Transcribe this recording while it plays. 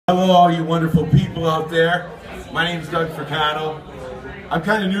Hello, all you wonderful people out there. My name is Doug Fricano. I'm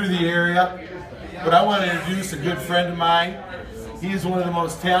kind of new to the area, but I want to introduce a good friend of mine. He is one of the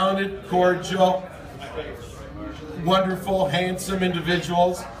most talented, cordial, wonderful, handsome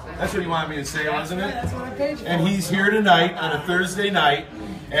individuals. That's what you wanted me to say, wasn't it? That's what I paid for. And he's here tonight on a Thursday night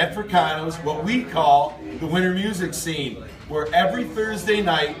at Fricano's, what we call the winter music scene, where every Thursday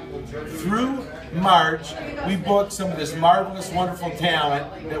night through March, we book some of this marvelous, wonderful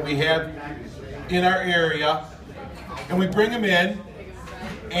talent that we have in our area, and we bring them in,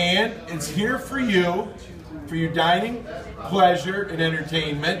 and it's here for your dining, pleasure, and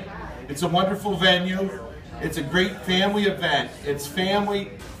entertainment. It's a wonderful venue. It's a great family event. It's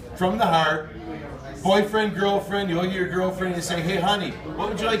family from the heart. Boyfriend, girlfriend, you'll hear your girlfriend and you say, hey honey, what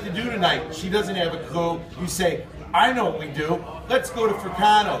would you like to do tonight? She doesn't have a clue. You say, I know what we do. Let's go to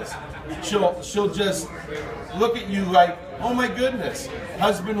Fricano's. She'll just look at you like, oh my goodness.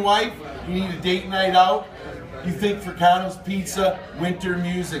 Husband, wife, you need a date night out. You think Fricano's Pizza winter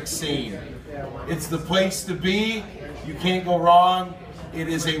music scene. It's the place to be. You can't go wrong. It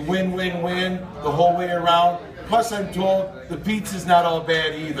is a win-win-win the whole way around. Plus, I'm told the pizza's not all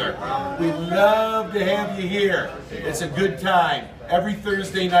bad either. We'd love to have you here. It's a good time. Every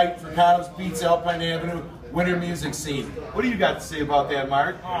Thursday night, Fricano's Pizza, Alpine Avenue, winter music scene. What do you got to say about that,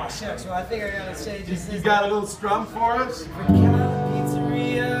 Mark? Oh, shucks. Well, I think I got to say just You got a little strum for us? Fricano.